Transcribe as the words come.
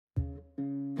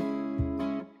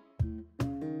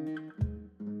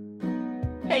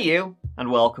Hey you,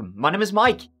 and welcome. My name is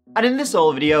Mike, and in this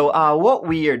old video, what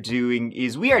we are doing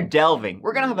is we are delving.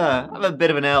 We're gonna have a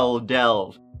bit of an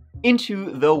delve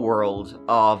into the world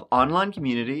of online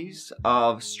communities,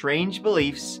 of strange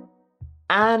beliefs,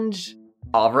 and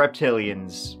of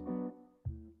reptilians.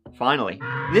 Finally.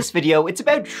 This video, it's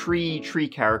about three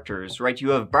characters, right? You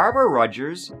have Barbara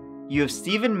Rogers, you have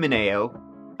Steven Mineo,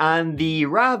 and the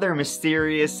rather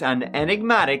mysterious and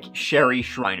enigmatic Sherry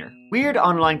Shriner. Weird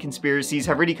online conspiracies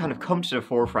have really kind of come to the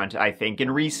forefront, I think, in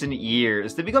recent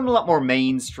years. They've become a lot more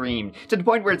mainstream, to the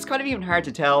point where it's kind of even hard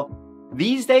to tell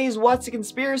these days what's a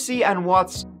conspiracy and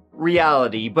what's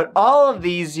reality. But all of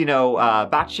these,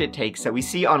 batshit takes that we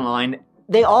see online,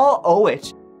 they all owe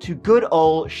it to good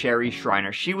old Sherry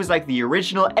Shriner. She was like the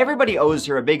original, everybody owes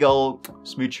her a big old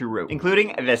smoocheroo,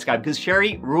 including this guy, because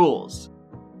Sherry rules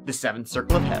the seventh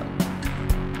circle of hell.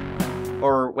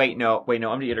 Or wait, no,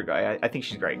 I'm the other guy. I think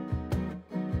she's great.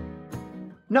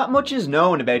 Not much is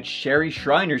known about Sherry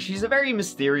Shriner. She's a very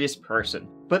mysterious person.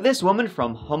 But this woman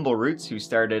from humble roots who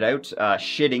started out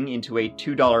shitting into a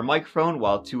 $2 microphone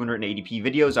while 280p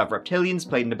videos of reptilians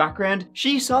played in the background,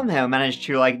 she somehow managed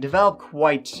to develop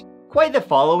quite the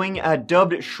following,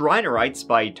 dubbed Shrinerites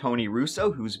by Tony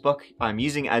Russo, whose book I'm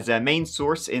using as a main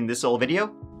source in this old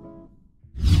video.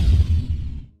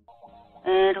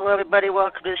 And hello everybody,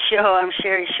 welcome to the show. I'm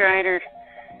Sherry Shriner.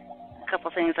 A couple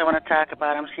things I want to talk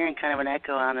about. I'm hearing kind of an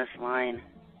echo on this line.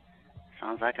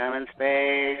 Sounds like I'm in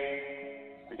space.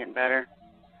 We're getting better?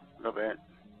 A little bit.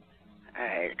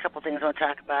 Alright, a couple things I want to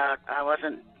talk about. I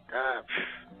wasn't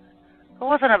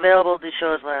available to do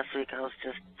shows last week. I was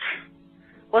just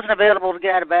wasn't available to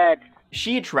get out of bed.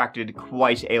 She attracted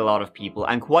quite a lot of people,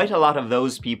 and quite a lot of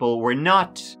those people were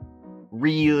not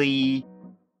really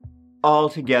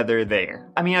altogether there.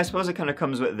 I mean, I suppose it kind of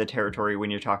comes with the territory when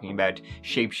you're talking about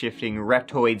shape-shifting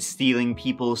reptoids stealing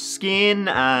people's skin,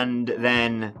 and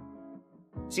then...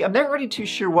 See, I'm never really too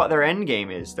sure what their end game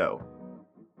is, though.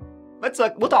 We'll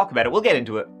talk about it, we'll get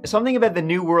into it. Something about the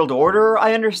New World Order,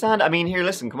 I understand? I mean, here,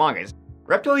 listen, come on, guys.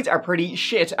 Reptoids are pretty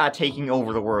shit at taking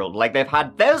over the world. They've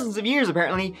had thousands of years,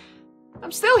 apparently.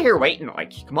 I'm still here waiting,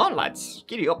 come on, lads,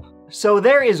 giddy up. So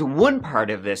there is one part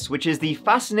of this, which is the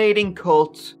fascinating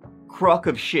cult crock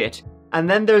of shit, and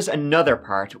then there's another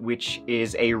part, which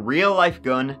is a real-life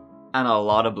gun and a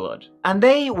lot of blood. And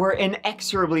they were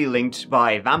inexorably linked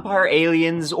by vampire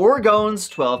aliens,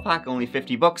 Orgones, 12-pack, only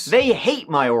 50 bucks. They hate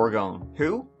my Orgone.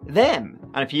 Who? Them.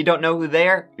 And if you don't know who they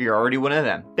are, you're already one of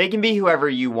them. They can be whoever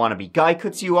you want to be. Guy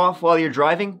cuts you off while you're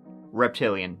driving?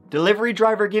 Reptilian. Delivery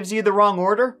driver gives you the wrong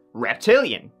order?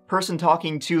 Reptilian. Person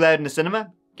talking too loud in the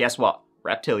cinema? Guess what?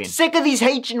 Reptilian. Sick of these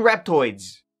Haitian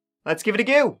reptoids. Let's give it a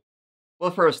go. Well,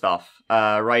 first off,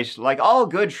 right, like all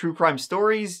good true crime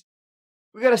stories,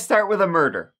 we gotta start with a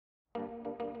murder.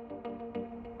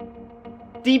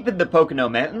 Deep in the Pocono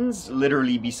Mountains,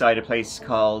 literally beside a place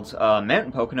called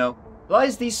Mountain Pocono,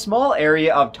 lies the small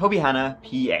area of Tobyhanna,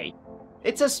 PA.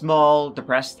 It's a small,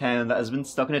 depressed town that has been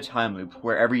stuck in a time loop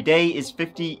where every day is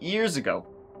 50 years ago.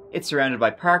 It's surrounded by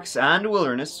parks and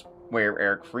wilderness, where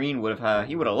Eric Freen would have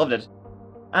loved it.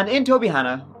 And in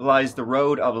Tobyhanna lies the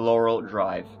road of Laurel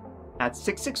Drive. At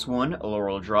 661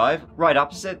 Laurel Drive, right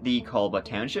opposite the Colba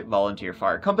Township Volunteer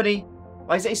Fire Company,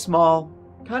 lies a small,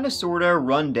 sorta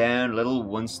run-down little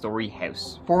one-story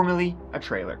house, formerly a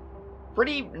trailer.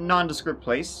 Pretty nondescript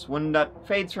place, one that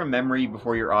fades from memory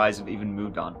before your eyes have even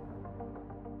moved on.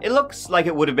 It looks like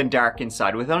it would have been dark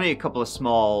inside, with only a couple of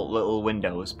small little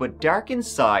windows, but dark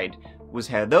inside was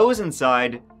how those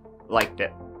inside liked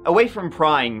it. Away from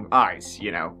prying eyes,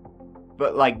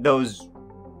 but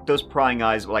those prying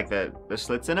eyes with the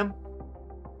slits in them.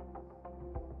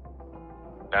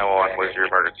 Now on, where's your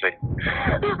emergency?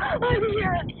 I'm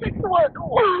here at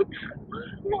 611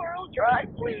 Laurel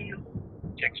Drive, please.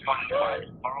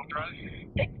 611 Laurel Drive?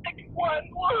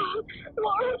 661 Laurel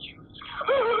Drive.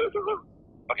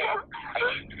 Okay,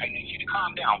 I need you to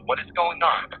calm down. What is going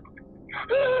on?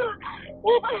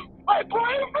 Well, my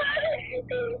boyfriend,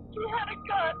 he had a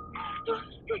gun.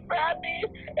 He grabbed me,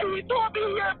 and he told me,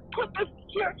 here, put this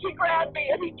here. He grabbed me,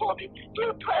 and he told me,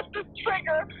 here, press this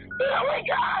trigger. Oh my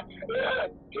God, he's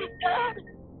dead. He's dead.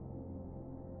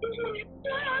 This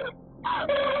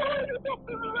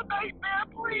is a nightmare,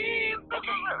 please.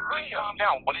 Okay, calm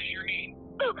down. What is your name?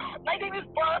 My name is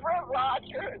Barbara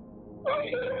Rogers.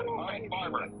 Hi,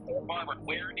 Barbara. Barbara,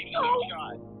 where did you get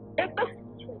shot? It's the...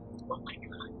 Oh my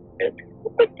God. It's the...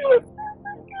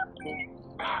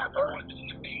 Was it in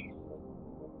the face?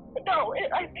 No,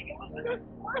 I think it was in his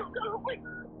torso. Oh my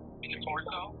God. In the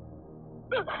torso?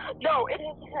 No, in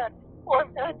his head.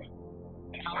 Forehead.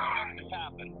 And how long did this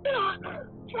happen?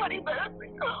 20 minutes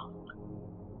ago.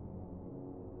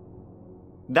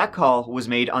 That call was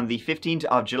made on the 15th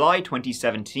of July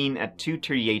 2017 at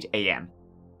 2:38 AM.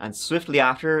 And swiftly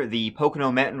after, the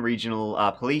Pocono Mountain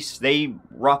Regional Police, they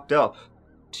rocked up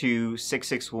to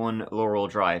 661 Laurel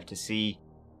Drive to see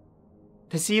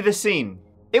the scene.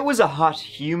 It was a hot,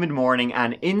 humid morning,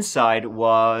 and inside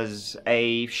was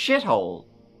a shithole,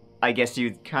 I guess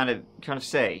you'd kind of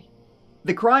say.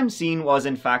 The crime scene was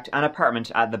in fact an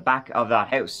apartment at the back of that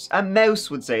house. A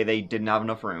mouse would say they didn't have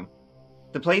enough room.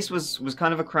 The place was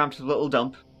kind of a cramped little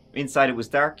dump. Inside it was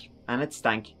dark, and it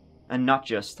stank, and not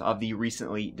just of the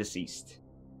recently deceased.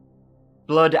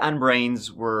 Blood and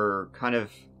brains were kind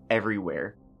of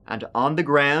everywhere, and on the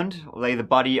ground lay the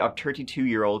body of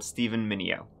 32-year-old Steven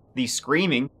Mineo. The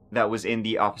screaming that was in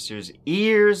the officer's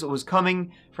ears was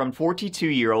coming from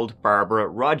 42-year-old Barbara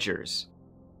Rogers.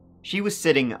 She was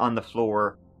sitting on the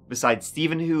floor beside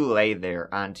Steven, who lay there,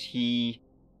 and he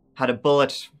had a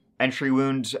bullet entry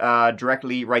wound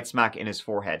directly right smack in his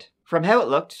forehead. From how it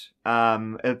looked,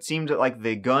 it seemed like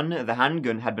the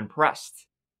handgun had been pressed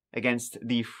against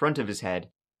the front of his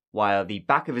head, while the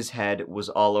back of his head was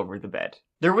all over the bed.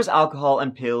 There was alcohol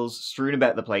and pills strewn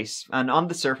about the place, and on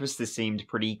the surface this seemed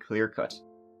pretty clear-cut.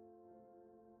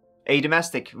 A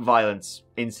domestic violence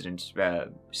incident,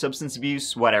 substance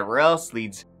abuse, whatever else,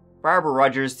 leads Barbara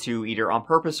Rogers to either on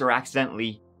purpose or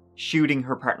accidentally shooting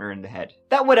her partner in the head.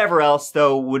 That whatever else,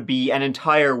 though, would be an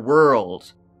entire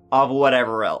world of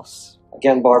whatever else.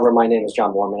 Again, Barbara, my name is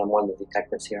John Mormon. I'm one of the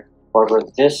detectives here. Barbara,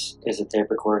 this is a tape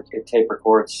record. It tape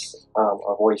records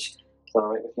our voice. Is that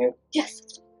all right with you?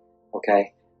 Yes.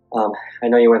 Okay. I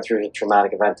know you went through a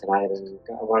traumatic event tonight, and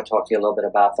I want to talk to you a little bit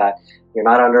about that. You're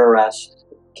not under arrest.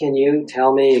 Can you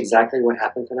tell me exactly what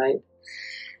happened tonight?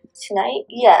 Tonight?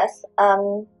 Yes.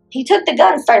 He took the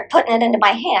gun and started putting it into my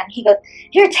hand. He goes,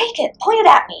 "Here, take it. Point it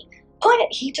at me. Point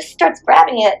it." He just starts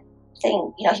grabbing it,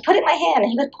 saying, he put it in my hand,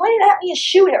 and he goes, "Point it at me and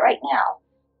shoot it right now."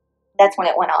 That's when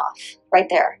it went off, right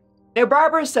there. Now,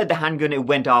 Barbara said the handgun it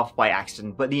went off by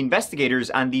accident, but the investigators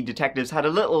and the detectives had a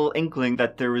little inkling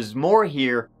that there was more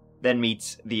here than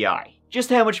meets the eye.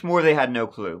 Just how much more they had no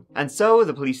clue. And so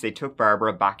the police, they took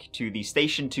Barbara back to the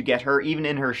station to get her, even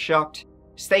in her shocked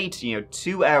state,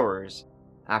 2 hours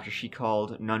after she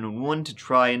called 911 to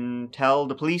try and tell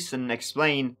the police and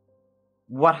explain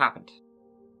what happened.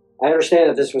 I understand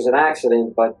that this was an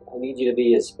accident, but I need you to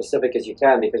be as specific as you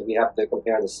can because we have to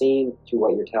compare the scene to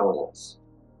what you're telling us.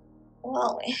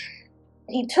 Well,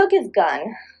 he took his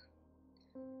gun.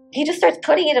 He just starts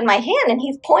putting it in my hand, and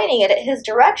he's pointing it at his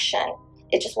direction.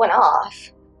 It just went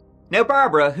off. Now,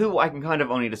 Barbara, who I can kind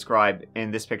of only describe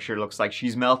in this picture looks like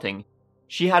she's melting,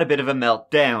 she had a bit of a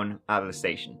meltdown out of the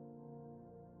station.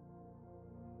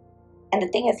 And the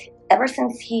thing is, ever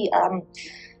since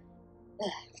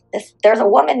there's a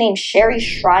woman named Sherry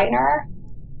Schreiner,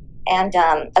 and,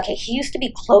 he used to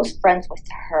be close friends with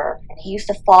her, and he used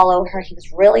to follow her. He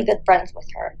was really good friends with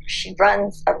her. She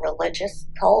runs a religious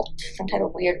cult, some type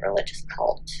of weird religious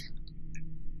cult.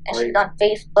 And she's on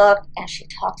Facebook, and she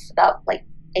talks about,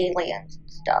 aliens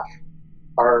and stuff.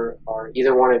 Are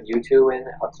either one of you two in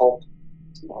a cult?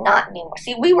 Not anymore.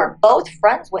 See, we were both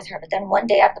friends with her, but then one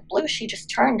day out of the blue, she just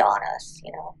turned on us,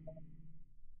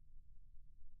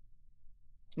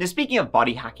 Now, speaking of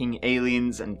body hacking,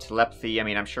 aliens, and telepathy,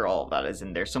 I'm sure all of that is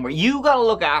in there somewhere. You gotta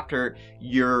look after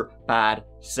your bad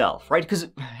self, right?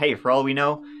 Because, hey, for all we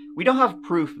know, we don't have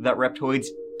proof that reptoids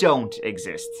don't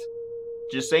exist.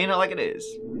 Just saying it like it is.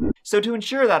 So to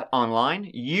ensure that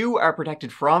online, you are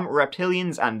protected from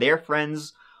reptilians and their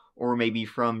friends, or maybe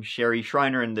from Sherry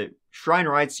Schreiner and the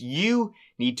Schrinerites, you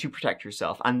need to protect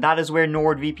yourself. And that is where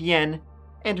NordVPN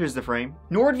enters the frame.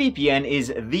 NordVPN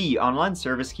is the online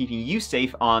service keeping you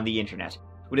safe on the internet.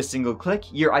 With a single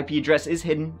click, your IP address is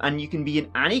hidden, and you can be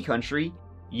in any country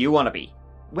you want to be.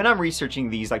 When I'm researching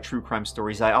these true crime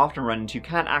stories, I often run into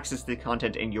can't access the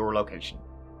content in your location.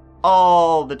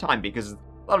 All the time, because a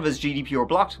lot of it's GDPR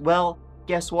blocked. Well,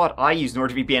 guess what? I use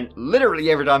NordVPN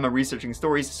literally every time I'm researching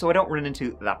stories, so I don't run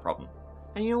into that problem.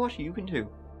 And you know what? You can too.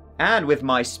 And with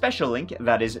my special link,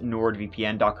 that is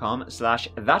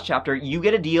nordvpn.com/thatchapter, you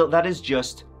get a deal that is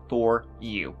just for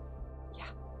you. Yeah.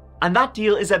 And that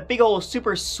deal is a big ol'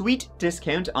 super sweet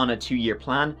discount on a 2-year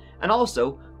plan, and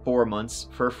also 4 months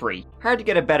for free. Hard to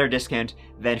get a better discount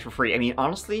than for free.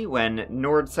 Honestly, when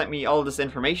Nord sent me all this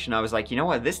information, I was like, you know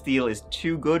what, this deal is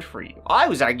too good for you. I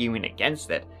was arguing against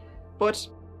it, but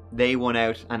they won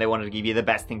out and they wanted to give you the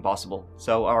best thing possible.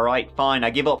 So alright, fine,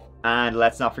 I give up. And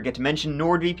let's not forget to mention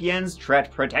NordVPN's threat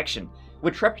protection.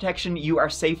 With threat protection, you are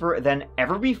safer than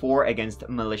ever before against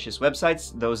malicious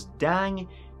websites, those dang,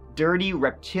 dirty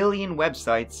reptilian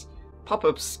websites.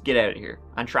 Pop-ups, get out of here.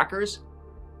 And trackers?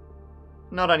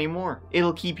 Not anymore.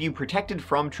 It'll keep you protected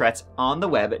from threats on the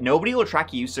web. Nobody will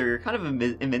track you, so you're kind of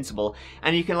invincible,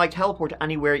 and you can like teleport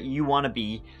anywhere you want to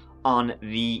be on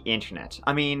the internet.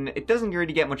 I mean, it doesn't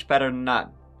really get much better than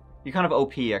that. You're kind of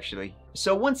OP, actually.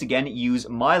 So once again, use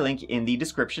my link in the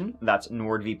description, that's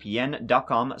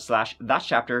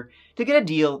nordvpn.com/thatchapter, to get a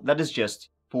deal that is just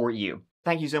for you.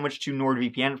 Thank you so much to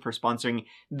NordVPN for sponsoring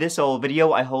this whole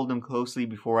video. I hold them closely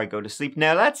before I go to sleep.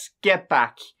 Now let's get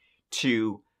back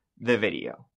to the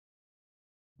video.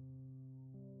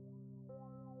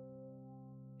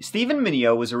 Steven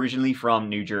Mineo was originally from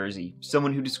New Jersey,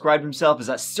 someone who described himself as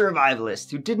a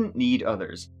survivalist who didn't need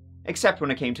others, except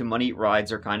when it came to money,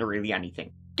 rides, or kind of really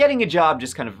anything. Getting a job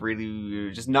just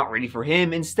not really for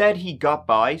him. Instead, he got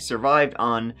by, survived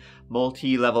on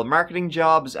multi-level marketing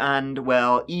jobs and,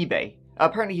 well, eBay.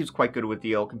 Apparently he was quite good with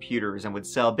the old computers and would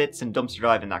sell bits and dumpster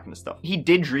dive and that kind of stuff. He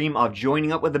did dream of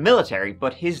joining up with the military,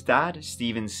 but his dad,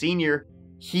 Steven Sr.,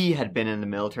 he had been in the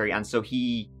military, and so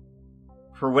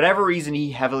for whatever reason, he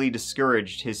heavily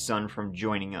discouraged his son from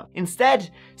joining up.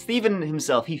 Instead, Steven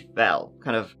himself, he fell,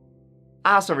 kind of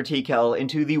ass over tea kettle,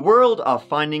 into the world of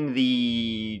finding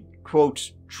the,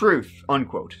 quote, truth,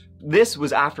 unquote. This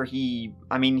was after he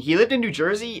lived in New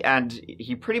Jersey, and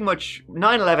he pretty much,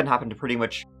 9/11 happened pretty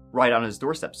much right on his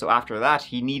doorstep. So after that,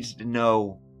 he needed to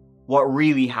know what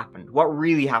really happened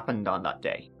on that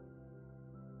day.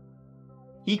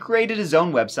 He created his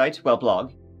own website, well,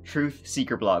 blog, Truth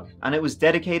Seeker Blog, and it was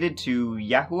dedicated to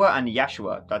Yahuwah and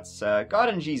Yeshua. That's God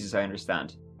and Jesus, I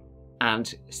understand.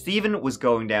 And Steven was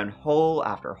going down hole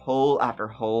after hole after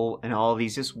hole in all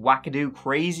these just wackadoo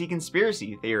crazy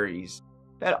conspiracy theories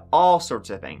about all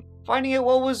sorts of things, finding out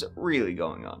what was really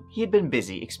going on. He had been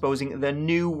busy exposing the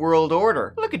New World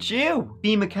Order. Look at you!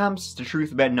 FEMA camps, the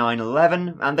truth about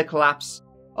 9/11, and the collapse.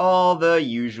 All the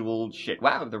usual shit.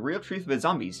 Wow, the real truth about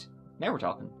zombies. Now we're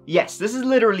talking. Yes, this is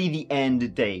literally the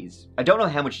end days. I don't know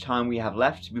how much time we have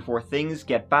left before things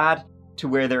get bad to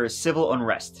where there is civil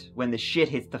unrest, when the shit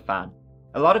hits the fan.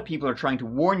 A lot of people are trying to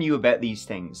warn you about these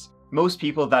things. Most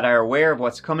people that are aware of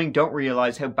what's coming don't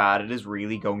realize how bad it is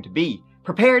really going to be.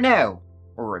 Prepare now,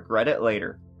 or regret it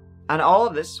later. And all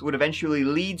of this would eventually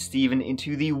lead Steven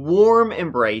into the warm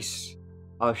embrace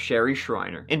of Sherry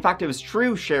Shriner. In fact, it was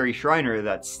through Sherry Shriner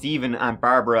that Steven and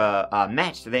Barbara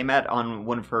met. They met on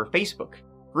one of her Facebook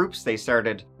groups. They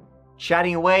started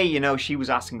chatting away. You know, she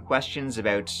was asking questions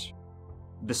about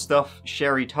the stuff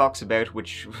Sherry talks about,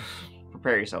 which,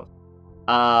 prepare yourself.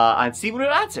 And Steven would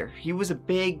answer. He was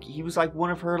like one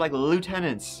of her like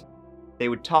lieutenants. They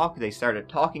would talk, they started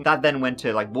talking. That then went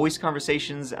to like voice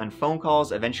conversations and phone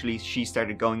calls. Eventually she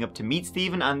started going up to meet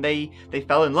Steven, and they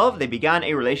fell in love. They began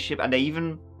a relationship, and they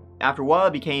even, after a while,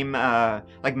 became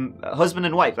like husband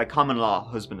and wife, like common law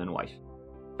husband and wife.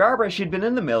 Barbara, she'd been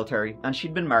in the military, and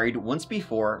she'd been married once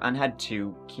before and had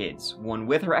 2 kids. One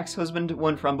with her ex-husband,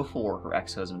 one from before her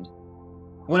ex-husband.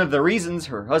 One of the reasons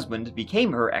her husband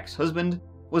became her ex-husband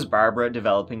was Barbara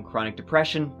developing chronic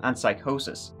depression and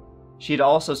psychosis. She had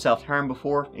also self-harmed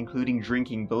before, including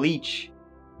drinking bleach,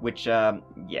 which, yeah,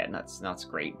 that's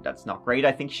great. That's not great.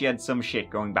 I think she had some shit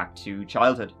going back to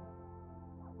childhood.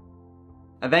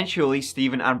 Eventually,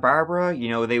 Steven and Barbara, you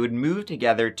know, they would move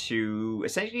together to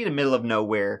essentially the middle of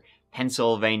nowhere,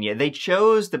 Pennsylvania. They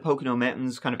chose the Pocono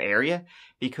Mountains kind of area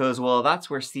because, well,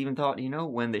 that's where Steven thought, you know,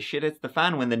 when the shit hits the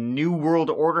fan, when the New World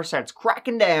Order starts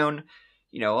cracking down,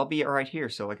 you know, I'll be alright here,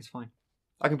 so, like, it's fine.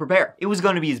 I can prepare. It was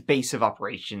going to be his base of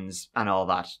operations and all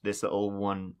that. This little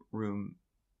one-room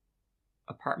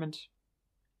apartment.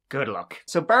 Good luck.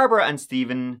 So Barbara and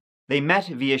Steven, they met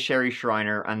via Sherry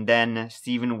Shriner, and then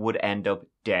Steven would end up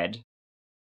dead.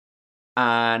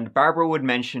 And Barbara would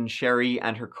mention Sherry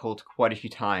and her cult quite a few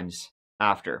times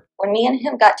after. When me and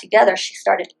him got together, she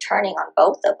started turning on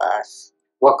both of us.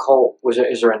 What cult?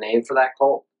 Is there a name for that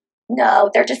cult?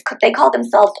 No, they call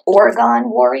themselves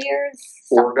Orgone Warriors.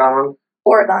 Orgone?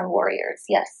 Orgone Warriors,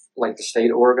 yes. Like the state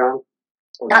Oregon?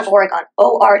 Not Oregon,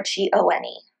 Orgone.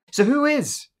 So who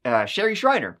is Sherry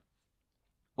Shriner?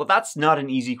 Well, that's not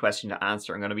an easy question to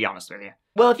answer, I'm going to be honest with you.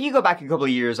 Well, if you go back a couple of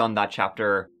years on that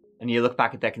chapter, and you look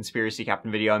back at that Conspiracy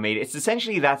Captain video I made, it's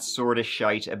essentially that sort of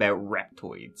shite about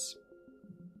reptoids.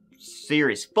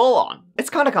 Serious, full on.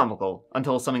 It's kind of comical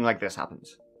until something like this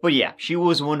happens. But yeah, she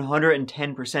was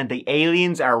 110%. The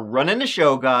aliens are running the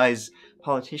show, guys.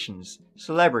 Politicians,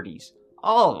 celebrities,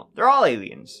 all of them. They're all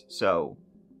aliens. So,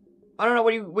 I don't know,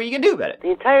 what are you gonna do about it?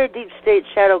 The entire deep state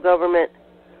shadow government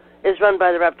is run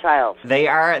by the reptiles.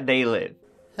 They live.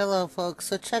 Hello, folks.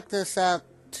 So check this out.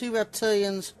 2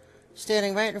 reptilians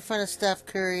standing right in front of Steph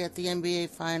Curry at the NBA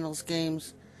Finals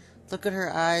games. Look at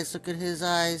her eyes. Look at his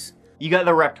eyes. You got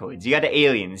the reptoids, you got the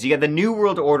aliens, you got the New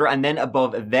World Order, and then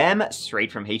above them,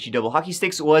 straight from HE double hockey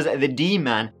sticks, was the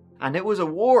D-Man, and it was a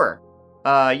war.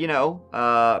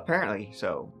 Apparently,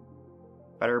 so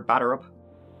better batter up.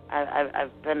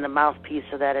 I've been the mouthpiece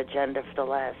of that agenda for the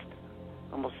last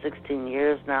almost 16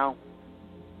 years now,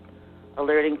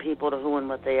 alerting people to who and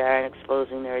what they are and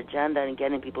exposing their agenda and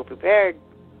getting people prepared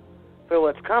for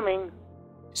what's coming.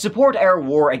 Support our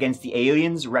war against the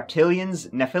aliens, reptilians,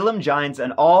 Nephilim giants,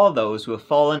 and all those who have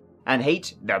fallen and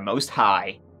hate the Most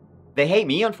High. They hate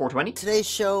me on 420. Today's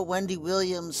show, Wendy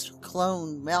Williams'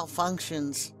 clone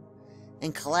malfunctions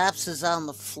and collapses on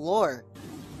the floor.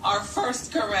 Our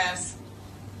first caress.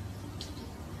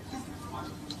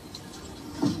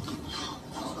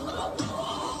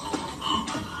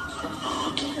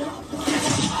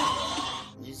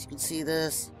 As you can see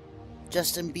this,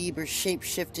 Justin Bieber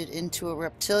shapeshifted into a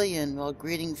reptilian while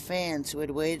greeting fans who had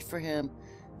waited for him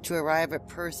to arrive at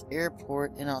Perth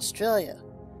Airport in Australia,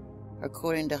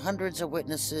 according to hundreds of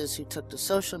witnesses who took to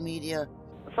social media.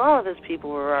 So all of his people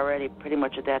were already pretty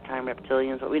much at that time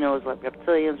reptilians. What we know is like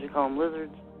reptilians, we call them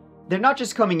lizards. They're not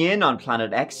just coming in on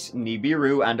Planet X,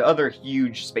 Nibiru, and other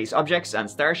huge space objects and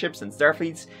starships and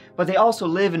starfleets, but they also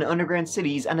live in underground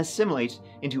cities and assimilate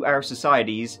into our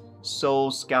societies,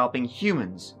 soul-scalping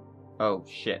humans. Oh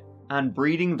shit. And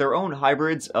breeding their own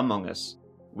hybrids among us.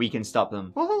 We can stop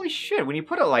them. Well, holy shit, when you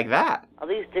put it like that. All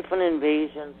these different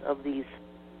invasions of these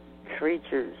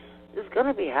creatures is going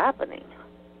to be happening.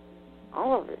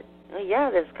 All of it. Yeah,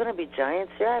 there's going to be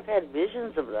giants here. I've had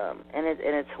visions of them, and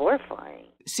it's horrifying.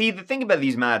 See, the thing about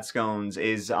these mad scones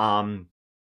is,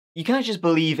 you can't just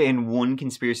believe in one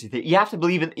conspiracy theory. You have to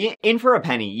believe in for a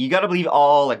penny. You gotta believe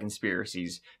all the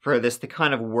conspiracies for this to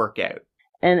kind of work out.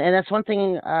 And that's one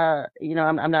thing,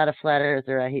 I'm not a flat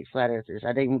earther. I hate flat earthers.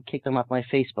 I didn't kick them off my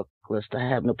Facebook list. I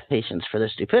have no patience for their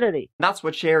stupidity. That's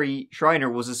what Sherry Shriner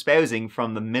was espousing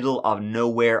from the middle of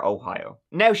nowhere, Ohio.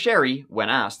 Now Sherry, when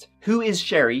asked, who is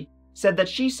Sherry, said that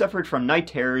she suffered from night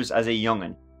terrors as a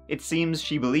young'un. It seems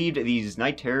she believed these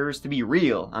night terrors to be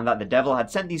real, and that the devil had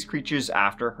sent these creatures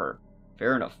after her.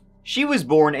 Fair enough. She was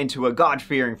born into a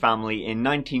God-fearing family in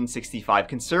 1965,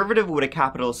 conservative with a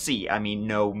capital C. I mean,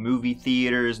 no movie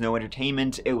theaters, no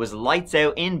entertainment, it was lights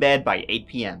out in bed by 8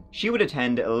 p.m. She would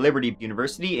attend Liberty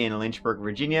University in Lynchburg,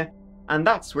 Virginia, and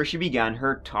that's where she began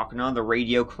her talking on the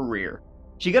radio career.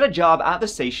 She got a job at the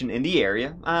station in the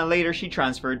area, and later she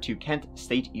transferred to Kent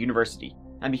State University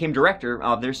and became director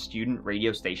of their student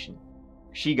radio station.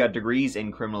 She got degrees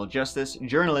in criminal justice,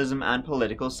 journalism, and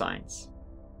political science.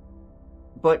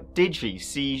 But did she?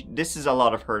 See, this is a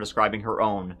lot of her describing her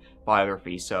own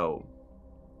biography, so...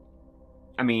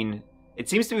 I mean, it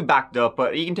seems to be backed up,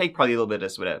 but you can take probably a little bit of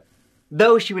this with it.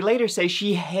 Though she would later say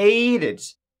she hated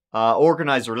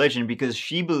organized religion because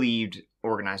she believed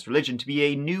organized religion to be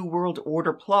a New World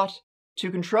Order plot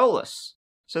to control us.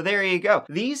 So there you go.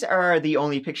 These are the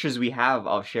only pictures we have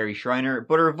of Sherry Shriner,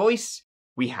 but her voice,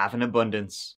 we have in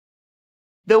abundance.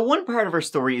 Though one part of her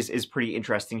story is pretty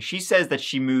interesting. She says that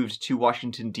she moved to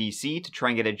Washington, D.C. to try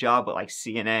and get a job with like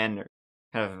CNN or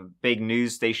kind of big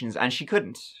news stations, and she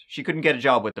couldn't. She couldn't get a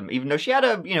job with them, even though she had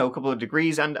a couple of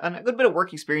degrees and a good bit of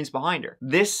work experience behind her.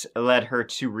 This led her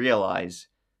to realize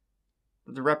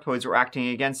that the reptoids were acting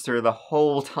against her the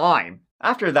whole time.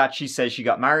 After that, she says she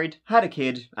got married, had a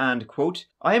kid, and, quote,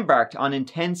 I embarked on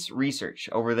intense research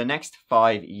over the next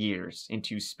 5 years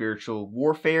into spiritual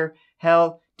warfare,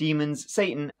 hell, demons,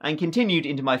 Satan, and continued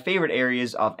into my favorite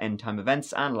areas of end-time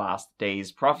events and last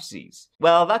days prophecies.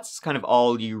 Well, that's kind of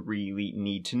all you really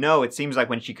need to know. It seems like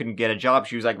when she couldn't get a job,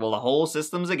 she was like, well, the whole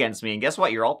system's against me, and guess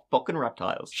what? You're all fucking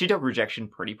reptiles. She took rejection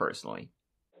pretty personally.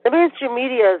 The mainstream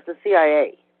media is the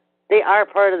CIA. They are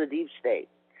part of the deep state.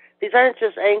 These aren't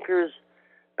just anchors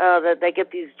that they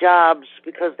get these jobs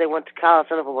because they went to college.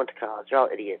 None of them went to college. They're all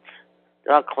idiots.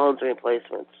 They're all clones and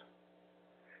replacements.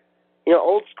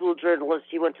 Old school journalists,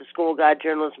 you went to school, got a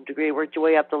journalism degree, worked your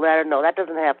way up the ladder. No, that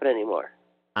doesn't happen anymore.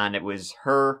 And it was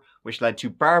her which led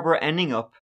to Barbara ending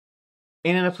up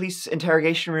in a police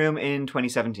interrogation room in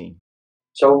 2017.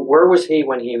 So where was he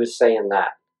when he was saying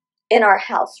that? In our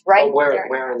house, right there.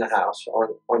 Where in the house?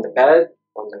 On the bed?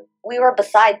 We were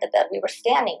beside the bed. We were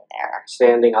standing there.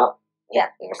 Standing up? Yeah,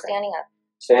 we were standing up.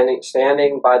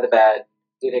 Standing by the bed.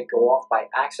 Did it go off by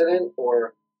accident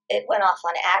or? It went off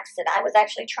on accident. I was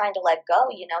actually trying to let go,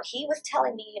 He was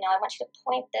telling me, I want you to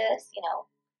point this,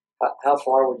 How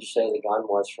far would you say the gun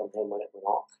was from him when it went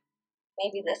off?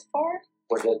 Maybe this far?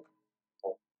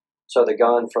 So the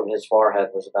gun from his forehead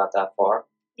was about that far?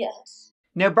 Yes.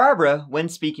 Now Barbara, when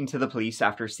speaking to the police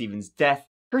after Steven's death,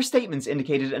 her statements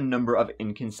indicated a number of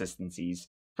inconsistencies.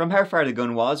 from how far the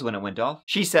gun was when it went off.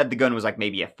 She said the gun was like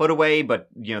maybe a foot away, but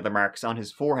you know, the marks on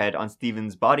his forehead on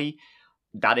Steven's body,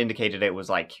 that indicated it was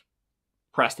like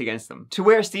pressed against them. To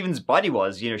where Steven's body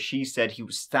was, you know, she said he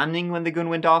was standing when the gun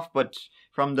went off, but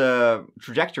from the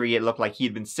trajectory it looked like he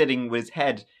had been sitting with his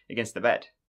head against the bed.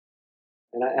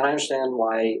 And I understand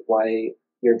why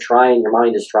your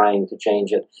mind is trying to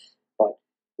change it, but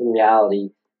in reality,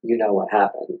 you know what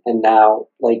happened. And now,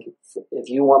 like, if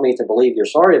you want me to believe you're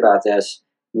sorry about this,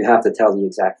 you have to tell the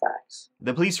exact facts.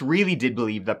 The police really did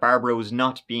believe that Barbara was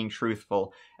not being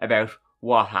truthful about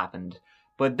what happened.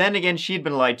 But then again, she had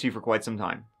been lied to for quite some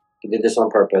time. You did this on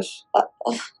purpose.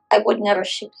 I would never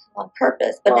shoot him on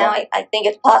purpose, but now I think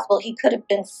it's possible he could have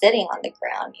been sitting on the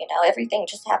ground, you know, everything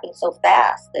just happened so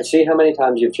fast. See how many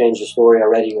times you've changed the story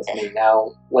already with me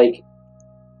now? Like,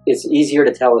 it's easier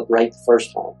to tell it right the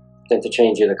first time than to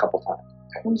change it a couple times.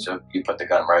 Okay, so you put the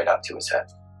gun right up to his head.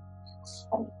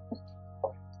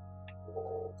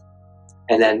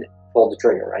 And then pull the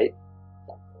trigger, right?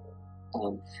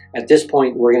 At this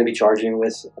point, we're going to be charging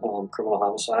with criminal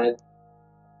homicide.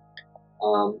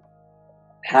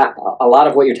 A lot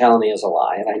of what you're telling me is a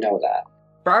lie, and I know that.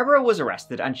 Barbara was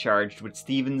arrested and charged with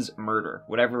Steven's murder,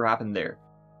 whatever happened there.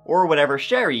 Or whatever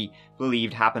Sherry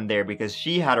believed happened there, because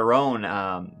she had her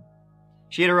own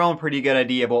pretty good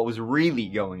idea of what was really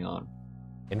going on.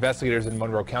 Investigators in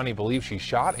Monroe County believe she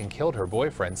shot and killed her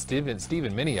boyfriend, Steven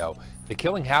Mineo. The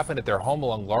killing happened at their home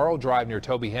along Laurel Drive near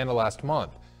Tobyhanna last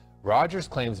month. Rogers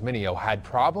claims Mineo had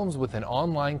problems with an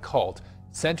online cult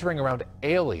centering around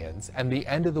aliens and the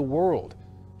end of the world.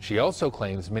 She also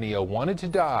claims Mineo wanted to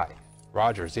die.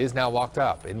 Rogers is now locked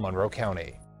up in Monroe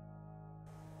County.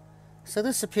 So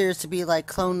this appears to be like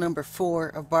clone number 4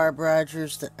 of Barb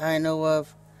Rogers that I know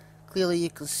of. Clearly you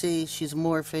can see she's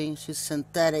morphing, she's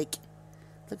synthetic.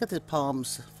 Look at the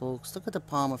palms, folks. Look at the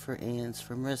palm of her hands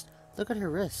from wrist. Look at her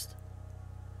wrist.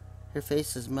 Her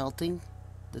face is melting.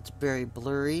 It's very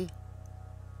blurry.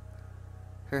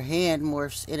 Her hand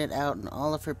morphs in and out in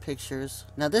all of her pictures.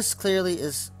 Now this clearly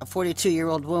is a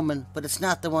 42-year-old woman, but it's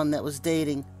not the one that was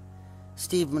dating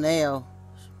Steven Mineo.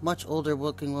 Much older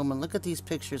looking woman. Look at these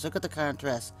pictures. Look at the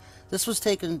contrast. This was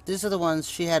taken, these are the ones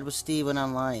she had with Steven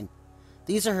online.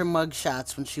 These are her mug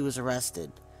shots when she was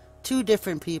arrested. 2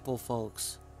 different people,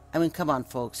 folks. I mean, come on,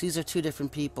 folks. These are 2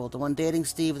 different people. The one dating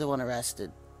Steve, the one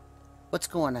arrested. What's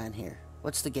going on here?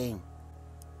 What's the game?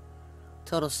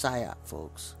 Total psyop,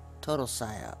 folks. Total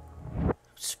psyop.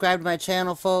 Subscribe to my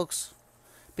channel, folks.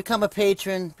 Become a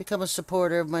patron. Become a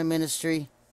supporter of my ministry.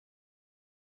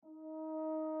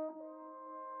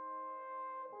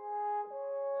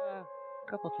 A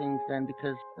couple things then,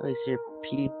 because at least here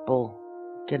people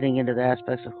getting into the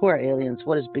aspects of who are aliens,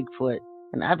 what is Bigfoot,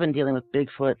 and I've been dealing with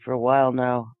Bigfoot for a while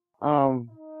now.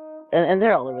 And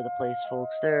they're all over the place,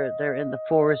 folks. They're in the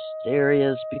forest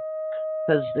areas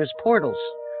because there's portals,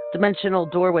 dimensional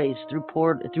doorways through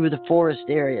the forest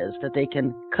areas that they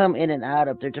can come in and out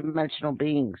of. They're dimensional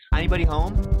beings. Anybody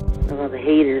home? Well, the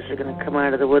haters are going to come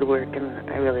out of the woodwork, and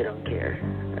I really don't care.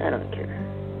 I don't care.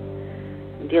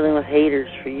 I'm dealing with haters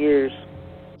for years.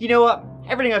 You know what?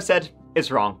 Everything I've said is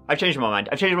wrong. I've changed my mind.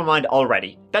 I've changed my mind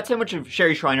already. That's how much of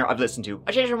Sherry Shriner I've listened to.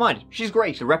 I changed my mind. She's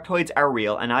great. The reptoids are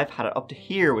real, and I've had it up to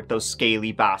here with those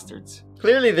scaly bastards.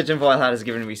 Clearly the tinfoil hat has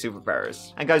given me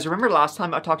superpowers. And guys, remember last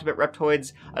time I talked about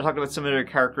reptoids? I talked about some of their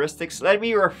characteristics. Let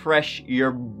me refresh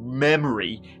your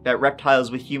memory about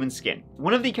reptiles with human skin.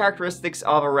 One of the characteristics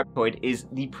of a reptoid is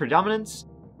the predominance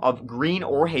of green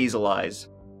or hazel eyes,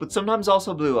 but sometimes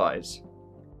also blue eyes.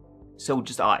 So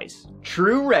just eyes.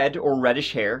 True red or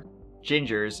reddish hair,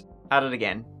 gingers, at it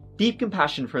again. Deep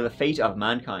compassion for the fate of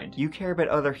mankind. You care about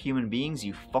other human beings,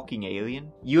 you fucking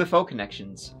alien. UFO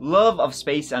connections. Love of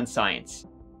space and science.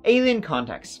 Alien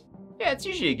contacts. Yeah, it's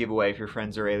usually a giveaway if your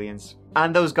friends are aliens.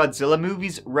 And those Godzilla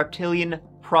movies, reptilian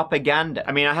propaganda.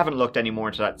 I mean, I haven't looked any more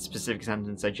into that specific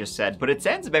sentence I just said, but it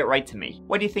sounds about right to me.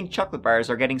 Why do you think chocolate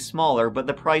bars are getting smaller, but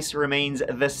the price remains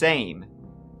the same?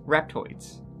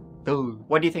 Reptoids. Ugh.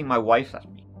 What do you think my wife left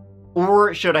me?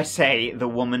 Or should I say, the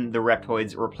woman the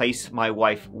reptoids replaced my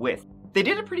wife with. They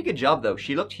did a pretty good job though,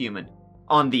 she looked human.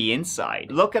 On the inside,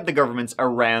 look at the governments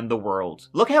around the world.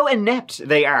 Look how inept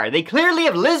they are. They clearly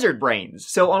have lizard brains.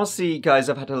 So honestly, guys,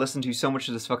 I've had to listen to so much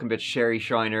of this fucking bitch Sherry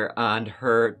Shriner and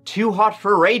her Too Hot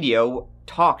for Radio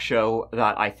talk show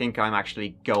that I think I'm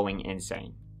actually going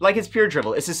insane. Like, it's pure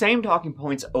drivel. It's the same talking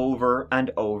points over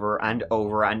and over and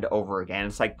over and over again.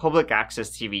 It's like public access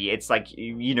TV. It's like,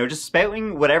 you know, just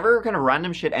spouting whatever kind of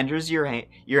random shit enters your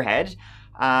head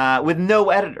with no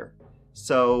editor.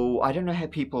 So I don't know how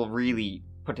people really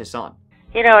put this on.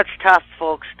 You know, it's tough,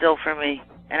 folks, still for me.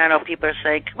 And I know people are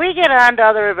saying, can we get on to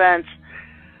other events?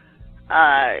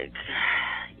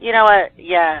 You know what?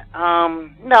 Yeah,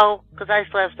 no, because I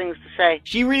still have things to say.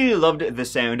 She really loved the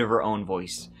sound of her own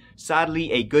voice.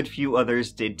 Sadly, a good few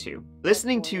others did too.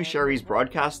 Listening to Sherry's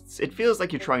broadcasts, it feels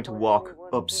like you're trying to walk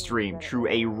upstream through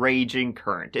a raging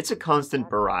current. It's a constant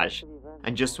barrage.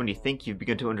 And just when you think you've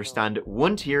begun to understand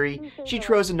one theory, she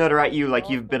throws another at you like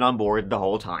you've been on board the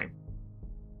whole time.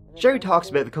 Sherry talks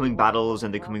about the coming battles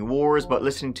and the coming wars, but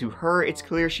listening to her, it's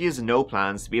clear she has no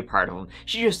plans to be a part of them.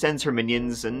 She just sends her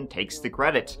minions and takes the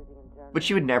credit. But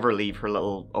she would never leave her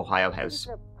little Ohio house.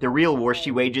 The real war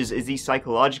she wages is the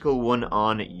psychological one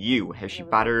on you, how she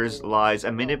batters, lies,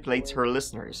 and manipulates her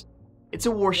listeners. It's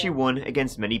a war she won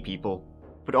against many people,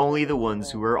 but only the ones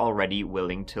who were already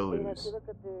willing to lose.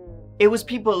 It was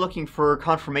people looking for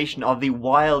confirmation of the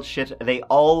wild shit they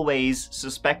always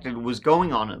suspected was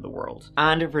going on in the world,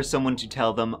 and for someone to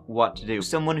tell them what to do.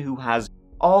 Someone who has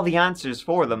all the answers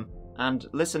for them, and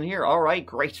listen here, alright,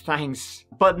 great, thanks.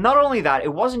 But not only that,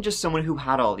 it wasn't just someone who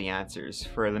had all the answers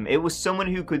for them, it was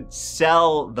someone who could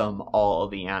sell them all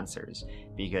the answers.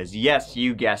 Because yes,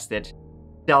 you guessed it,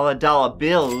 dollar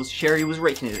bills Sherry was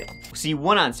raking it in. See,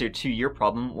 one answer to your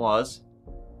problem was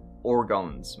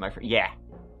Orgones, my friend. Yeah.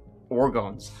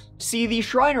 Orgones. See, the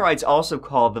Shrinerites also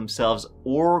called themselves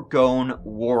Orgone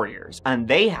Warriors, and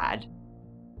they had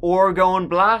Orgone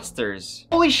blasters.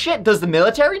 Holy shit, does the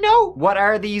military know? What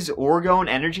are these Orgone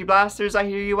energy blasters, I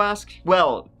hear you ask?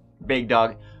 Well, big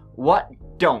dog, what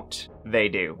don't they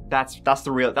do? That's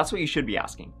what you should be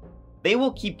asking. They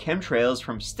will keep chemtrails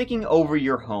from sticking over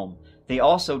your home. They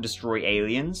also destroy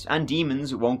aliens, and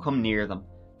demons won't come near them.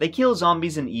 They kill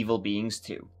zombies and evil beings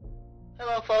too.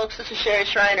 Hello folks, this is Sherry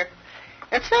Shriner.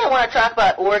 And today I want to talk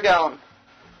about Orgone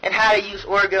and how to use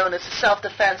Orgone as a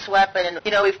self-defense weapon. And,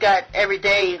 you know, we've got every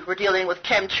day we're dealing with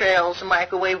chemtrails and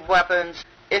microwave weapons.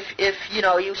 If you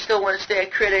know, you still want to stay a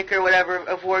critic or whatever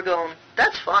of Orgone,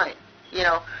 that's fine, you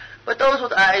know. But those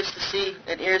with eyes to see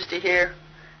and ears to hear,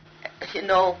 you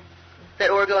know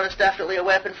that Orgone is definitely a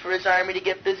weapon for his army to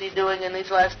get busy doing in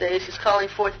these last days. He's calling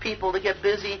forth people to get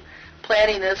busy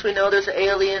planning this. We know there's an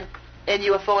alien and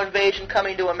UFO invasion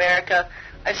coming to America.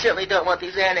 I certainly don't want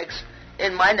these annex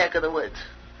in my neck of the woods.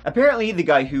 Apparently, the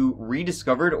guy who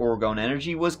rediscovered Orgone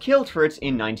energy was killed for it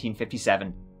in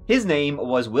 1957. His name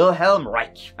was Wilhelm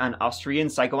Reich, an Austrian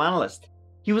psychoanalyst.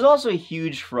 He was also a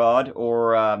huge fraud,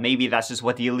 or maybe that's just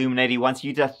what the Illuminati wants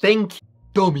you to think.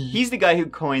 Dummy. He's the guy who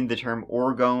coined the term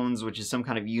Orgones, which is some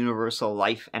kind of universal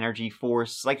life energy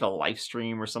force, like a life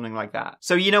stream or something like that.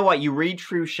 So you know what, you read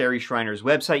through Sherry Shriner's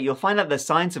website, you'll find that the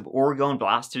science of Orgone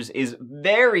blasters is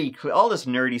very clear. All this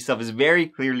nerdy stuff is very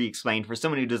clearly explained for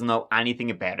someone who doesn't know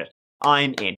anything about it.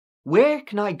 I'm in. Where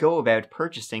can I go about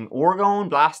purchasing Orgone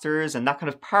blasters and that kind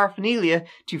of paraphernalia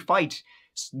to fight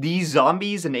these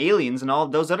zombies and aliens and all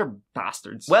those other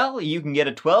bastards? Well, you can get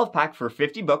a 12-pack for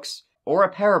 $50. Or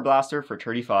a power blaster for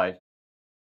 $35.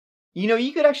 You know,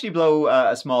 you could actually blow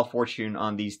a small fortune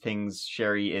on these things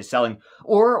Sherry is selling.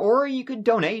 Or you could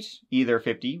donate either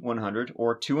 50, 100,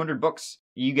 or $200.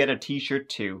 You get a t-shirt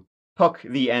too. Puck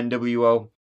the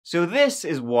NWO. So this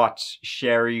is what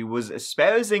Sherry was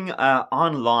espousing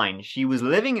online. She was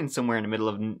living in somewhere in the middle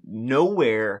of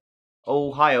nowhere,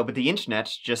 Ohio, but the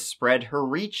internet just spread her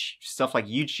reach. Stuff like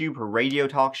YouTube, her radio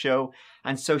talk show.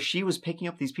 And so she was picking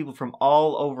up these people from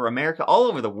all over America, all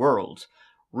over the world,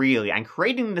 really, and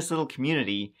creating this little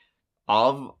community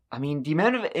of, I mean, the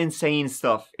amount of insane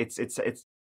stuff, the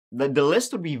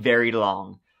list would be very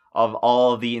long of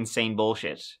all the insane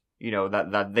bullshit, you know,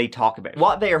 that they talk about.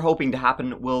 What they are hoping to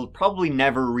happen will probably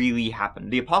never really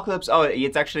happen. The apocalypse, oh,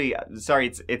 it's actually,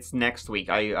 sorry, it's next week.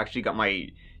 I actually got my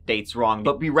dates wrong,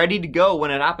 but be ready to go when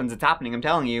it happens. It's happening, I'm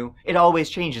telling you. It always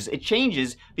changes. It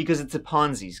changes because it's a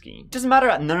Ponzi scheme. It doesn't matter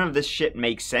that none of this shit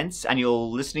makes sense, and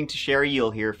listening to Sherry, you'll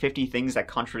hear 50 things that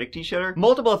contradict each other.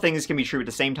 Multiple things can be true at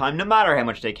the same time, no matter how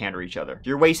much they counter each other.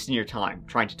 You're wasting your time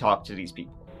trying to talk to these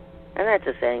people. And that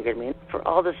just angered me. For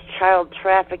all this child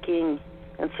trafficking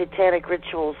and satanic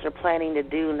rituals they're planning to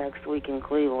do next week in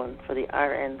Cleveland for the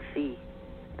RNC.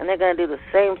 And they're going to do the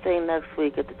same thing next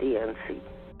week at the DNC.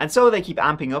 And so they keep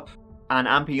amping up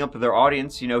their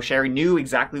audience. You know, Sherry knew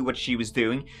exactly what she was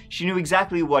doing. She knew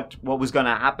exactly what was going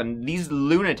to happen. These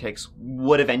lunatics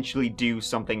would eventually do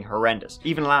something horrendous,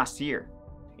 even last year.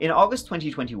 In August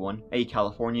 2021, a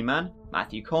California man,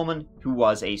 Matthew Coleman, who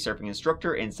was a surfing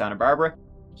instructor in Santa Barbara,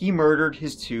 he murdered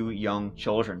his 2 young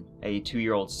children, a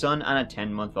 2-year-old son and a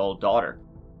 10-month-old daughter.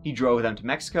 He drove them to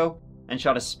Mexico and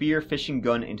shot a spear fishing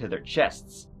gun into their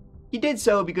chests. He did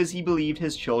so because he believed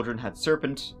his children had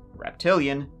serpent,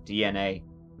 reptilian, DNA,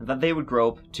 and that they would grow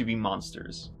up to be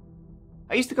monsters.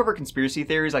 I used to cover conspiracy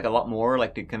theories like a lot more,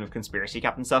 like the kind of conspiracy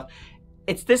captain stuff.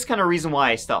 It's this kind of reason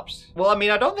why I stopped. Well, I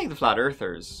mean, I don't think the Flat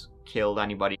Earthers killed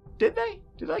anybody. Did they?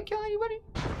 Did I kill anybody?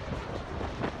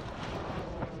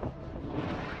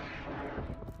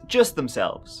 Just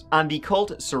themselves. And the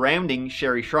cult surrounding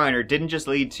Sherry Shriner didn't just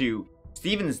lead to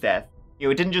Steven's death. You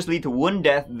know, it didn't just lead to one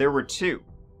death, there were two.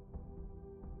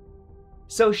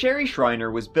 So Sherry Shriner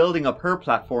was building up her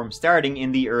platform starting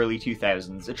in the early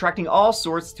 2000s, attracting all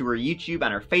sorts to her YouTube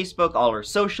and her Facebook, all her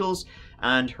socials,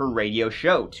 and her radio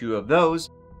show, two of those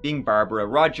being Barbara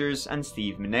Rogers and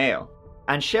Steve Mineo.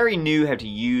 And Sherry knew how to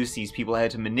use these people, how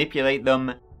to manipulate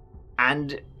them,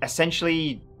 and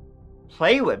essentially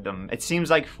play with them, it seems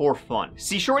like, for fun.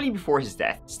 See, shortly before his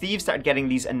death, Steve started getting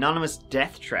these anonymous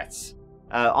death threats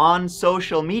on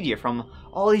social media from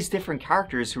all these different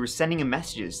characters who were sending him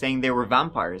messages saying they were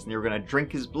vampires and they were going to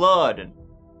drink his blood and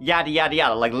yada yada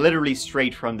yada, like literally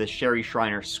straight from the Sherry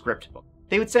Shriner script book.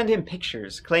 They would send him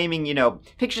pictures claiming, you know,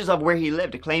 pictures of where he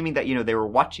lived, claiming that, you know, they were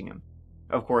watching him.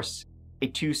 Of course, a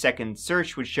 2-second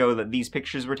search would show that these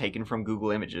pictures were taken from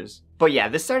Google Images. But yeah,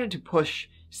 this started to push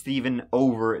Steven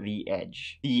over the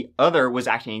edge. The other was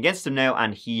acting against him now,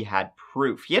 and he had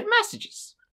proof. He had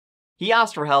messages. He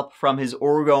asked for help from his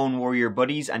Orgone Warrior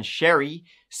buddies, and Sherry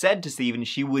said to Steven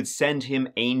she would send him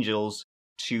angels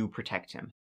to protect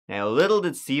him. Now, little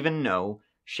did Steven know,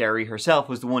 Sherry herself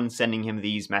was the one sending him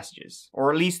these messages.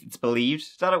 Or at least it's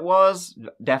believed that it was.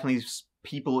 Definitely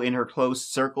people in her close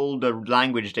circle, the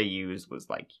language they used was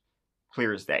like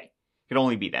clear as day. Could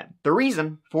only be them. The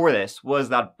reason for this was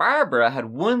that Barbara had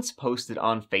once posted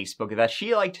on Facebook that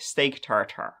she liked steak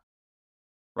tartare.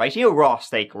 Right, you know, raw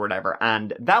steak or whatever,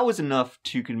 and that was enough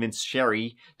to convince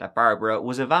Sherry that Barbara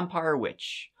was a vampire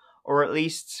witch. Or at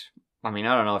least, I mean,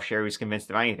 I don't know if Sherry was convinced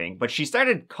of anything, but she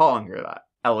started calling her that.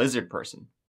 A lizard person.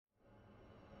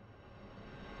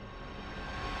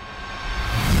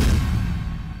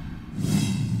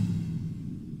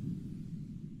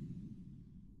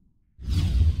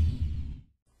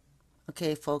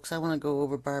 Okay, folks, I want to go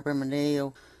over Barbara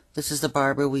Mineo. This is the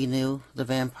Barbara we knew, the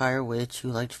vampire witch who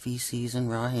liked feces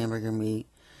and raw hamburger meat.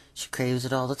 She craves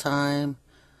it all the time.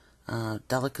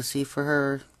 Delicacy for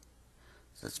her.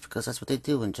 That's because that's what they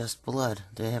do, ingest blood.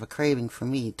 They have a craving for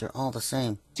meat. They're all the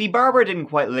same. See, Barbara didn't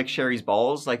quite lick Sherry's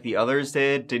balls like the others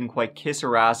did, didn't quite kiss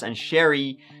her ass, and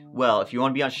Sherry, well, if you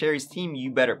want to be on Sherry's team,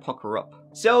 you better pucker up.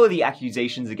 So the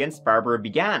accusations against Barbara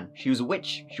began. She was a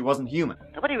witch. She wasn't human.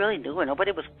 Nobody really knew her.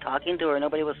 Nobody was talking to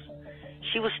her.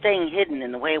 She was staying hidden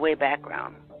in the way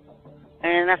background.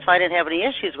 And that's why I didn't have any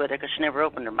issues with her, because she never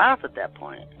opened her mouth at that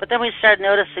point. But then we started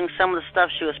noticing some of the stuff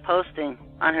she was posting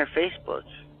on her Facebook,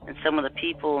 and some of the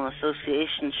people and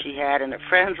associations she had in her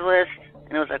friends list.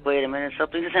 And it was like, wait a minute,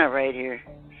 something's not right here.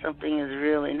 Something is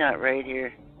really not right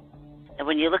here. And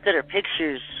when you look at her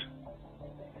pictures,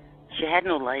 she had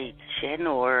no light. She had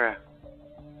no aura.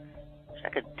 It's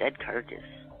like a dead carcass.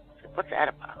 It's like, what's that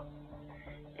about?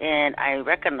 And I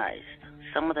recognized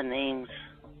some of the names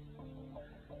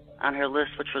on her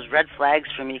list, which was red flags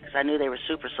for me because I knew they were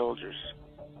super soldiers.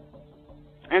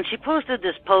 And she posted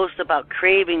this post about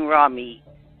craving raw meat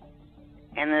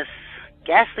and this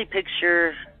ghastly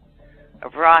picture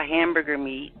of raw hamburger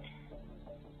meat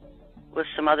with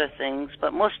some other things,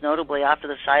 but most notably off to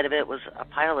the side of it was a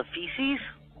pile of feces.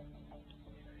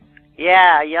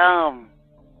 Yeah, yum.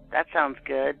 That sounds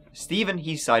good. Steven,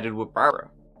 he sided with Barbara.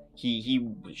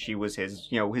 She was his,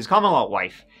 you know, his common law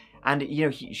wife. And, you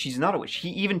know, she's not a witch. He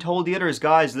even told the others,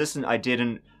 guys, listen, I did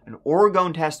an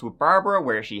orgone test with Barbara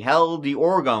where she held the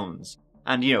orgones.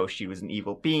 And, you know, she was an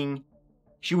evil being.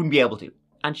 She wouldn't be able to.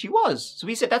 And she was. So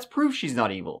he said, that's proof she's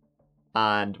not evil.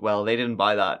 And, well, they didn't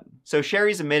buy that. So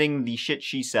Sherry's admitting the shit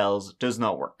she sells does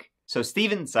not work. So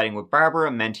Steven siding with Barbara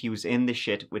meant he was in the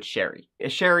shit with Sherry. A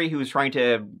Sherry who was trying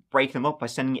to break them up by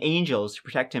sending angels to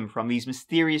protect him from these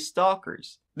mysterious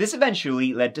stalkers. This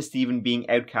eventually led to Steven being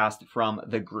outcast from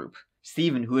the group.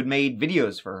 Steven, who had made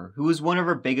videos for her, who was one of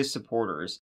her biggest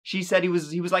supporters. She said he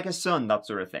was like a son, that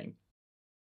sort of thing.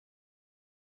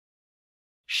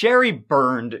 Sherry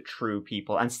burned true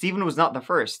people, and Steven was not the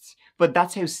first. But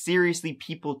that's how seriously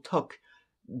people took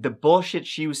the bullshit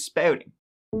she was spouting.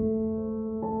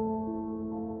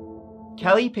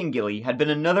 Kelly Pingilly had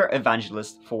been another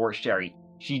evangelist for Sherry.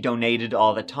 She donated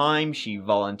all the time, she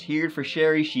volunteered for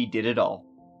Sherry, she did it all.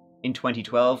 In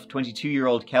 2012,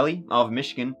 22-year-old Kelly of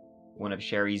Michigan, one of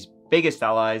Sherry's biggest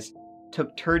allies,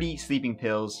 took 30 sleeping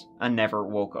pills and never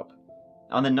woke up.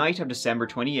 On the night of December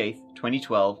 28,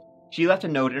 2012, she left a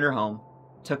note in her home,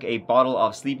 took a bottle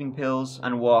of sleeping pills,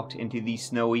 and walked into the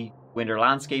snowy winter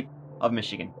landscape of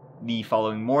Michigan. The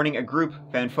following morning, a group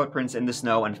found footprints in the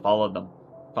snow and followed them.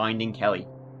 finding Kelly.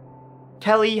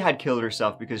 Kelly had killed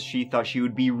herself because she thought she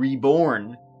would be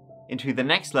reborn into the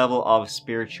next level of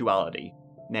spirituality.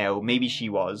 Now, maybe she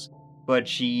was, but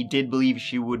she did believe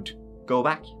she would go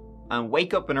back and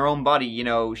wake up in her own body. You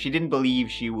know, she didn't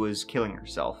believe she was killing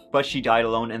herself, but she died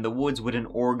alone in the woods with an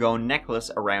Orgone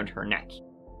necklace around her neck.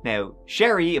 Now,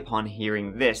 Sherry, upon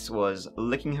hearing this, was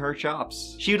licking her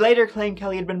chops. She would later claim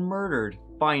Kelly had been murdered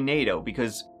by NATO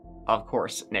because, of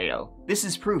course, NATO. This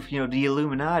is proof, you know, the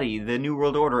Illuminati, the New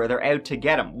World Order, they're out to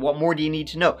get him. What more do you need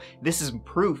to know? This is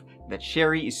proof that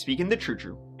Sherry is speaking the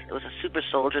true. It was a super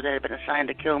soldier that had been assigned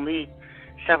to kill me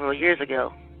several years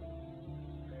ago.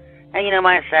 And you know,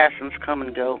 my assassins come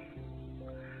and go.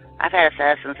 I've had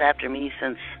assassins after me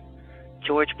since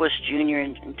George Bush Jr.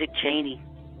 and Dick Cheney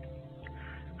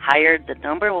hired the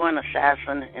 #1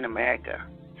 assassin in America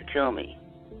to kill me.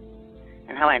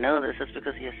 And how I know this is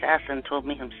because the assassin told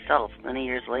me himself many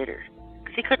years later,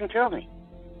 because he couldn't kill me.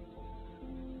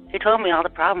 He told me all the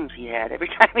problems he had every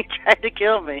time he tried to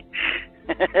kill me.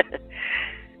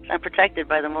 I'm protected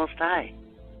by the Most High.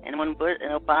 And when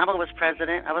Obama was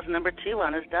president, I was #2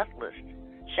 on his death list.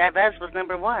 Chavez was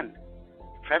 #1,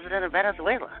 president of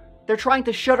Venezuela. They're trying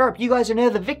to shut her up. You guys are now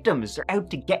the victims. They're out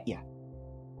to get you.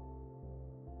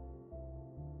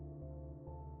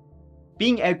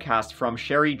 Being outcast from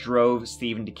Sherry drove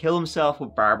Steven to kill himself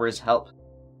with Barbara's help.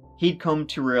 He'd come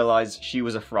to realize she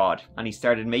was a fraud, and he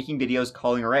started making videos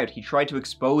calling her out. He tried to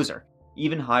expose her,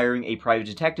 even hiring a private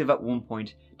detective at one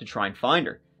point to try and find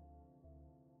her.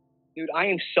 Dude, I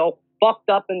am so fucked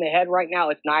up in the head right now,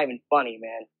 it's not even funny,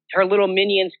 man. Her little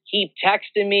minions keep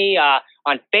texting me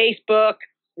on Facebook.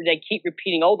 They keep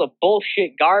repeating all the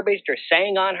bullshit garbage they're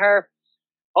saying on her.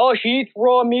 Oh, she eats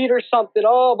raw meat or something.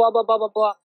 Oh, blah, blah, blah, blah,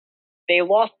 blah. They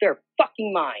lost their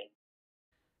fucking mind.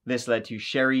 This led to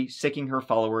Sherry sicking her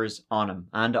followers on him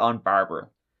and on Barbara.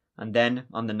 And then,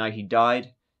 on the night he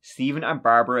died, Steven and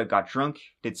Barbara got drunk,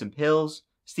 did some pills.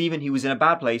 Steven, he was in a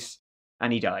bad place,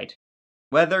 and he died.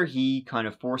 Whether he kind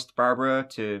of forced Barbara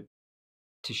to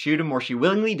shoot him or she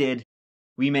willingly did,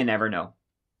 we may never know.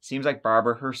 Seems like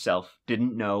Barbara herself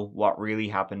didn't know what really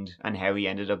happened and how he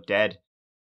ended up dead.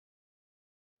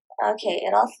 Okay,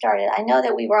 it all started. I know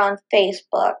that we were on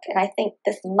Facebook, and I think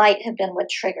this might have been what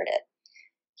triggered it.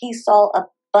 He saw a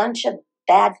bunch of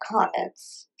bad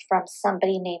comments from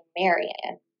somebody named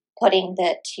Marion, putting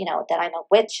that, you know, that I'm a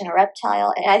witch and a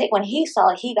reptile. And I think when he saw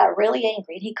it, he got really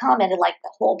angry. And he commented like a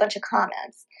whole bunch of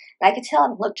comments. And I could tell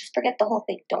him, look, just forget the whole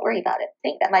thing. Don't worry about it. I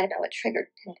think that might have been what triggered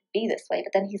him to be this way.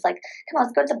 But then he's like, come on,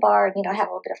 let's go to the bar and, you know, have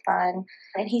a little bit of fun.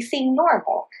 And he seemed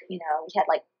normal. You know, we had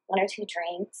like 1 or 2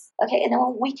 drinks. Okay, and then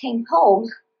when we came home,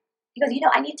 he goes, you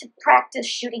know, I need to practice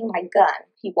shooting my gun.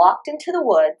 He walked into the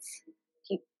woods.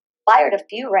 He fired a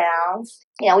few rounds.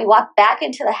 You know, we walked back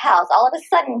into the house. All of a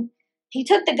sudden, he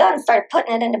took the gun and started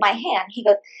putting it into my hand. He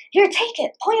goes, here, take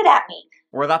it. Point it at me.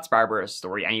 Well, that's Barbara's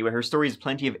story. Anyway, her story has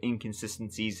plenty of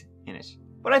inconsistencies in it.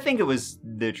 But I think it was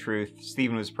the truth.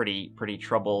 Steven was pretty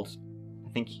troubled.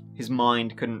 I think his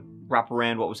mind couldn't wrap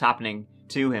around what was happening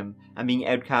to him and being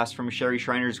outcast from Sherry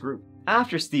Schreiner's group.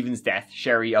 After Steven's death,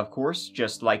 Sherry, of course,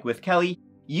 just like with Kelly,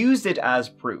 used it as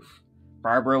proof.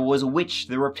 Barbara was a witch.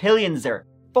 The Reptilians, they're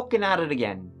fucking at it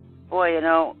again. Boy, you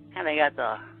know, and they got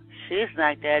the shoes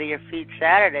knocked out of your feet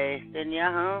Saturday, didn't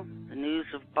ya, huh? The news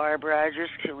of Barb Rogers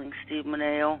killing Steve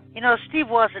Mineo. You know, Steve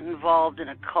wasn't involved in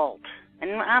a cult.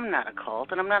 And I'm not a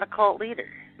cult, and I'm not a cult leader.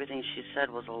 Everything she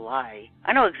said was a lie.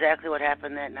 I know exactly what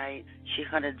happened that night. She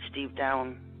hunted Steve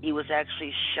down. He was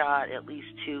actually shot at least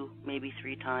 2, maybe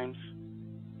 3 times.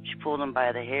 She pulled him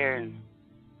by the hair and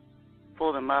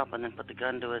pulled him up and then put the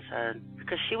gun to his head.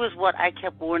 Because she was what I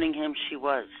kept warning him she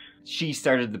was. She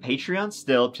started the Patreon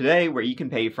still today, where you can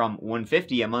pay from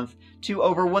 $150 a month to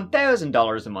over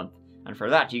 $1,000 a month. And for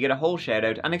that, you get a whole shout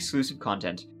out and exclusive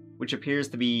content, which appears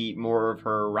to be more of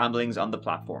her ramblings on the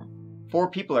platform. 4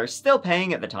 people are still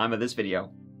paying at the time of this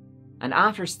video. And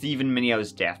after Steven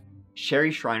Mineo's death,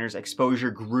 Sherry Schreiner's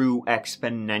exposure grew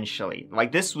exponentially.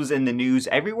 Like, this was in the news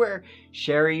everywhere.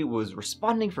 Sherry was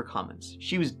responding for comments.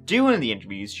 She was doing the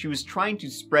interviews. She was trying to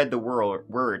spread the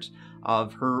word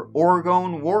of her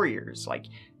Orgone Warriors. Like,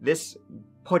 this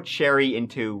put Sherry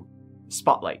into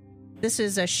spotlight. This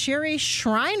is a Sherry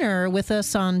Schreiner with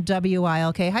us on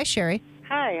WILK. Hi, Sherry.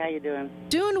 Hi, how you doing?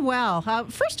 Doing well.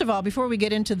 First of all, before we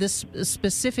get into this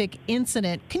specific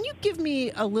incident, can you give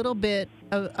me a little bit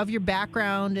of your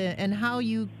background and how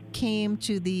you came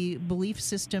to the belief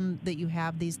system that you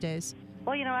have these days?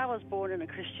 Well, you know, I was born in a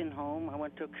Christian home. I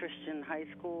went to a Christian high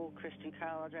school, Christian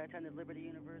college. I attended Liberty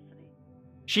University.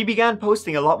 She began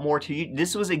posting a lot more to you.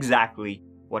 This was exactly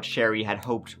what Sherry had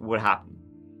hoped would happen.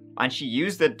 and she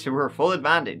used it to her full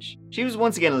advantage. She was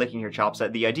once again licking her chops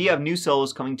at the idea of new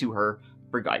souls coming to her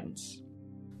for guidance.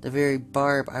 The very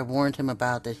Barb I warned him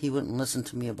about that he wouldn't listen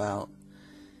to me about.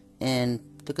 And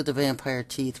look at the vampire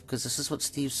teeth, because this is what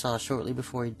Steve saw shortly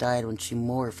before he died when she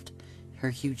morphed her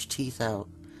huge teeth out.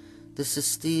 This is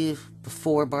Steve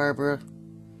before Barbara.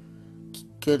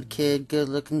 Good kid, good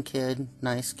looking kid,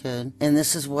 nice kid. And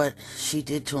this is what she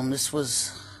did to him. This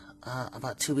was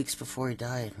about 2 weeks before he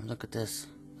died. Look at this.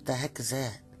 What the heck is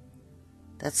that?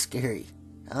 That's scary.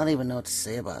 I don't even know what to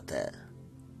say about that.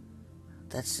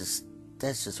 That's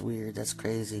just weird. That's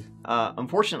crazy.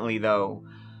 Unfortunately though,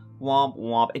 womp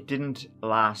womp, it didn't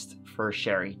last for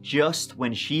Sherry. Just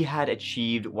when she had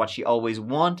achieved what she always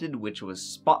wanted, which was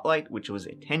spotlight, which was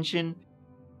attention,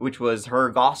 which was her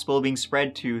gospel being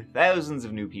spread to thousands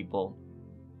of new people,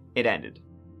 it ended.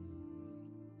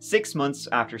 6 months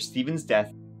after Steven's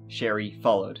death, Sherry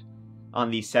followed. On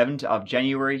the 7th of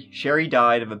January, Sherry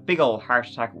died of a big old heart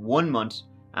attack 1 month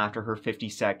after her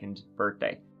 52nd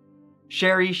birthday.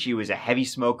 Sherry, she was a heavy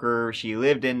smoker. She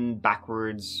lived in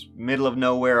backwards, middle of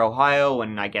nowhere, Ohio,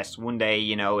 and I guess one day,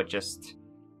 you know, it just...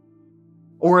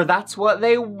 Or that's what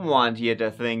they want you to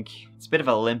think. It's a bit of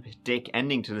a limp dick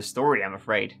ending to the story, I'm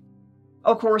afraid.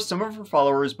 Of course, some of her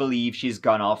followers believe she's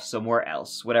gone off somewhere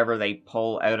else, whatever they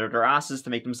pull out of their asses to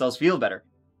make themselves feel better.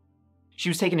 She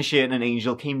was taking a shit and an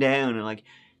angel came down and, like,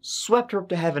 swept her up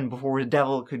to heaven before the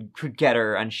devil could get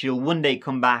her, and she'll one day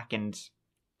come back and...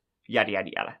 yada yada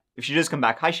yada. If she does come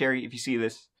back, hi Sherry, if you see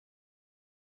this.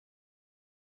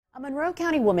 A Monroe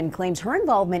County woman claims her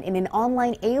involvement in an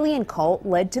online alien cult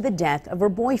led to the death of her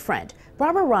boyfriend.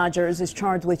 Barbara Rogers is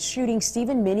charged with shooting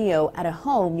Steven Mineo at a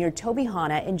home near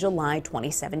Tobyhanna in July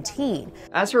 2017.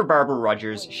 As for Barbara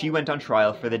Rogers, she went on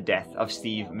trial for the death of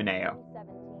Steve Mineo.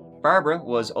 Barbara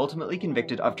was ultimately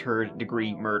convicted of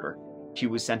third-degree murder. She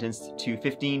was sentenced to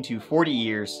 15 to 40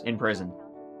 years in prison.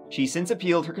 She since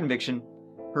appealed her conviction.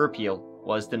 Her appeal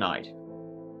was denied.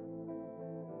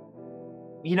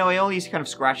 You know, I only kind of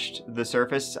scratched the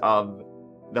surface of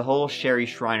the whole Sherry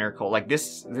Shriner cult. Like,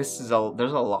 there's a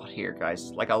lot here,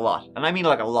 guys. Like, a lot. And I mean,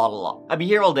 like, a lot. I'd be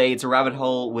here all day. It's a rabbit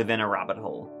hole within a rabbit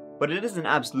hole. But it is an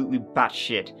absolutely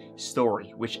batshit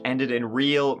story, which ended in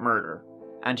real murder.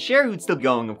 And Sherry would still be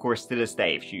going, of course, to this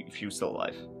day, if she was still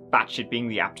alive. Batshit being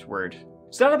the apt word.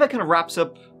 So that about kind of wraps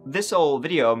up this whole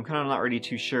video. I'm kind of not really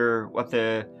too sure what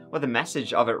the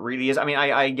message of it really is. I mean,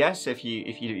 I guess if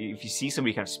you see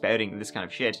somebody kind of spouting this kind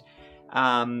of shit,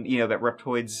 you know, about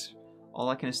reptoids, all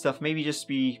that kind of stuff, maybe just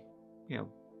be, you know,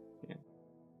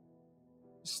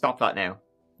 stop that now,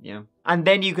 you know. And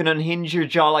then you can unhinge your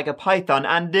jaw like a python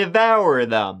and devour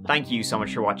them. Thank you so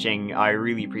much for watching. I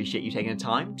really appreciate you taking the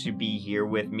time to be here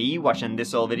with me watching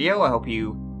this whole video. I hope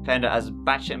you found it as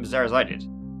batshit and bizarre as I did.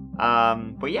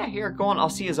 But yeah, here, go on. I'll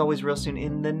see you as always real soon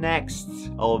in the next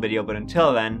old video. But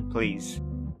until then, please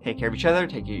take care of each other,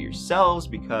 take care of yourselves,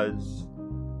 because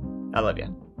I love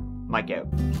you. Mike out.